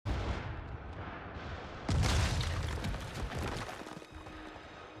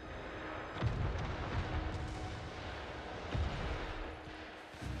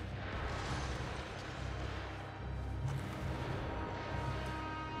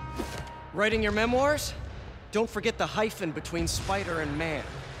Writing your memoirs? Don't forget the hyphen between spider and man.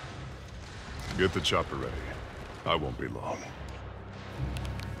 Get the chopper ready. I won't be long.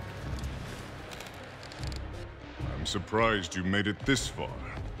 I'm surprised you made it this far.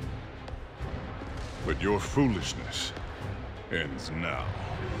 But your foolishness ends now.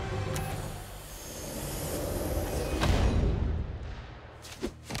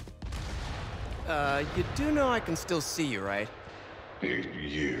 You do know I can still see you, right? 8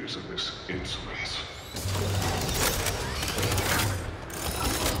 years of this insolence.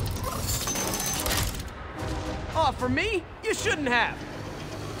 Oh, for me? You shouldn't have.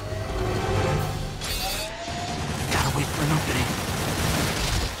 Gotta wait for an opening.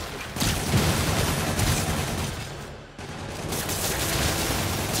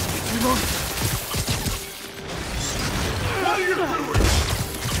 Reload. What are you doing?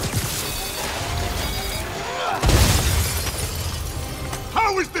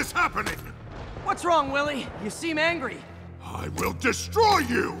 How is this happening? What's wrong, Willie? You seem angry. I will destroy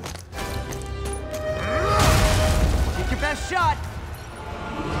you! Take your best shot.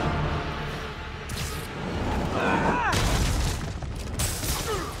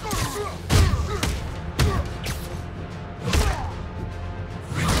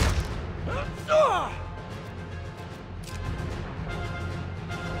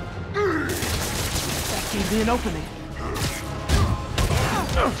 That gave me an opening.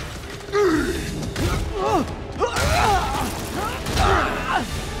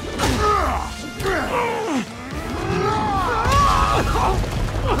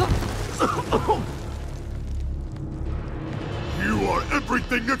 You are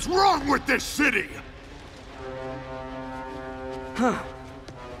everything that's wrong with this city! Huh.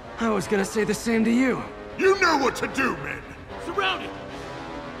 I was gonna say the same to you. You know what to do, men! Surround it!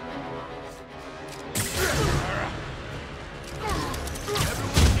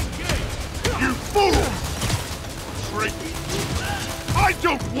 You fool! Tricky! I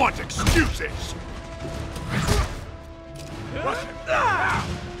don't want excuses!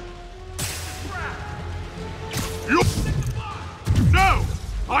 You... No!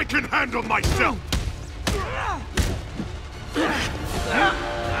 I can handle myself!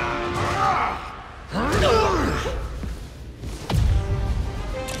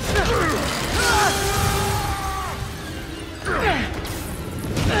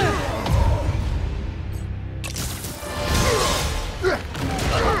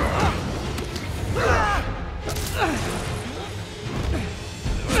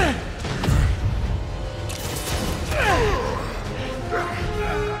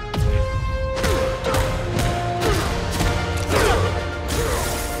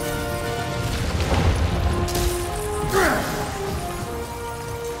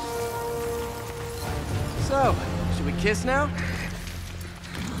 So, should we kiss now?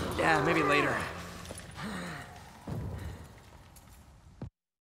 Yeah, maybe later.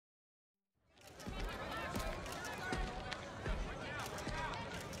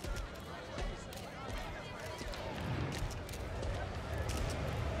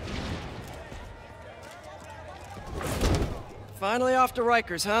 Finally off to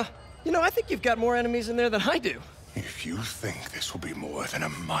Rikers, huh? You know, I think you've got more enemies in there than I do. If you think this will be more than a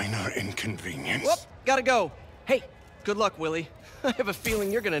minor inconvenience... Whoop, gotta go. Hey, good luck, Willie. I have a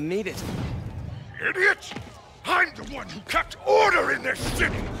feeling you're gonna need it. Idiot! I'm the one who kept order in this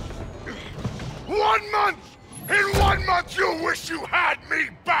city! 1 month! In 1 month you'll wish you had me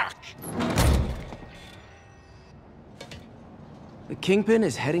back! The Kingpin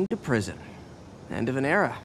is heading to prison. End of an era.